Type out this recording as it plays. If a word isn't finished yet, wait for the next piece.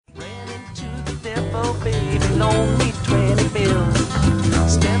only 20 bills.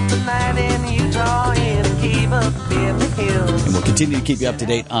 Spent the night in Utah and gave up in the hills. And we'll continue to keep you up to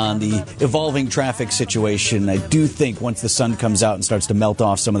date on the evolving traffic situation. I do think once the sun comes out and starts to melt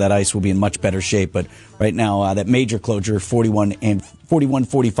off some of that ice, we'll be in much better shape. But right now, that major closure, 41 and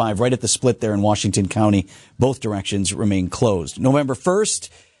 4145, right at the split there in Washington County, both directions remain closed. November 1st,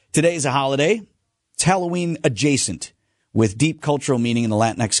 today's a holiday. It's Halloween adjacent with deep cultural meaning in the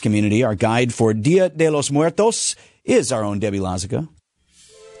Latinx community. Our guide for Dia de los Muertos is our own Debbie Lazaga.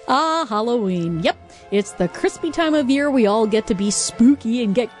 Ah, Halloween. Yep, it's the crispy time of year we all get to be spooky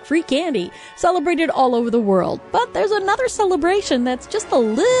and get free candy, celebrated all over the world. But there's another celebration that's just a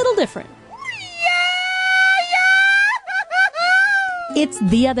little different. It's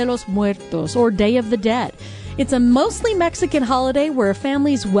Dia de los Muertos, or Day of the Dead. It's a mostly Mexican holiday where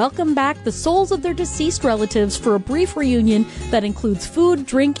families welcome back the souls of their deceased relatives for a brief reunion that includes food,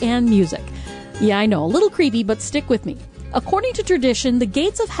 drink, and music. Yeah, I know, a little creepy, but stick with me. According to tradition, the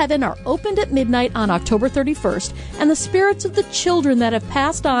gates of heaven are opened at midnight on October 31st, and the spirits of the children that have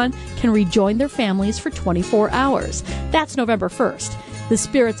passed on can rejoin their families for 24 hours. That's November 1st. The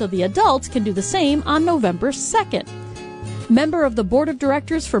spirits of the adults can do the same on November 2nd. Member of the board of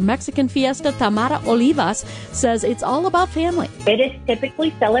directors for Mexican Fiesta, Tamara Olivas, says it's all about family. It is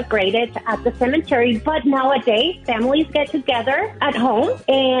typically celebrated at the cemetery, but nowadays families get together at home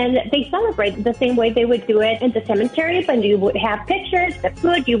and they celebrate the same way they would do it in the cemetery. But you would have pictures, the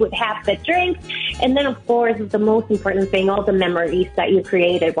food, you would have the drinks, and then of course the most important thing, all the memories that you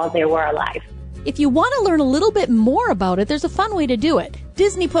created while they were alive. If you want to learn a little bit more about it, there's a fun way to do it.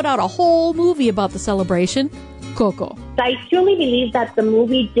 Disney put out a whole movie about the celebration, Coco. I truly believe that the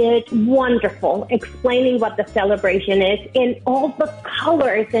movie did wonderful explaining what the celebration is and all the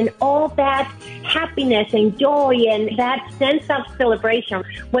colors and all that happiness and joy and that sense of celebration.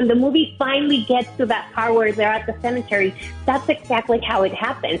 When the movie finally gets to that part where they're at the cemetery, that's exactly how it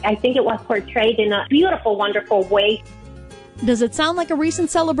happened. I think it was portrayed in a beautiful, wonderful way. Does it sound like a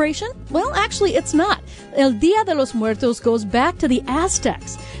recent celebration? Well, actually, it's not. El Dia de los Muertos goes back to the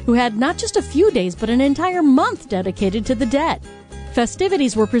Aztecs, who had not just a few days, but an entire month dedicated to the dead.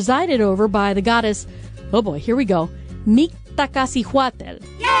 Festivities were presided over by the goddess, oh boy, here we go, Mictlacacihuatl.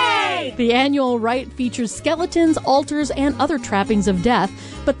 Yay! The annual rite features skeletons, altars, and other trappings of death,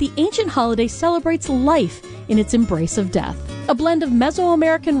 but the ancient holiday celebrates life in its embrace of death. A blend of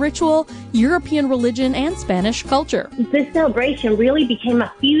Mesoamerican ritual, European religion, and Spanish culture. This celebration really became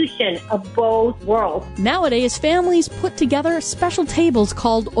a fusion of both worlds. Nowadays, families put together special tables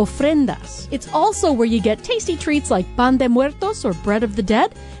called ofrendas. It's also where you get tasty treats like pan de muertos, or bread of the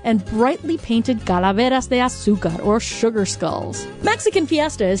dead, and brightly painted calaveras de azúcar, or sugar skulls. Mexican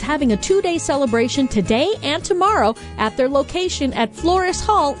Fiesta is having a 2-day celebration today and tomorrow at their location at Flores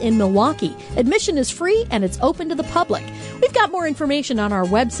Hall in Milwaukee. Admission is free and it's open to the public. We've got more information on our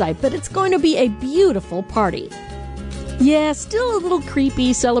website, but it's going to be a beautiful party. Yeah, still a little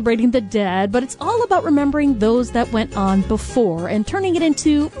creepy celebrating the dead, but it's all about remembering those that went on before and turning it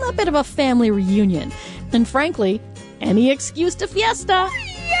into a bit of a family reunion. And frankly, any excuse to fiesta.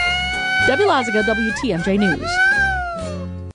 Debbie Lazaga, WTMJ News.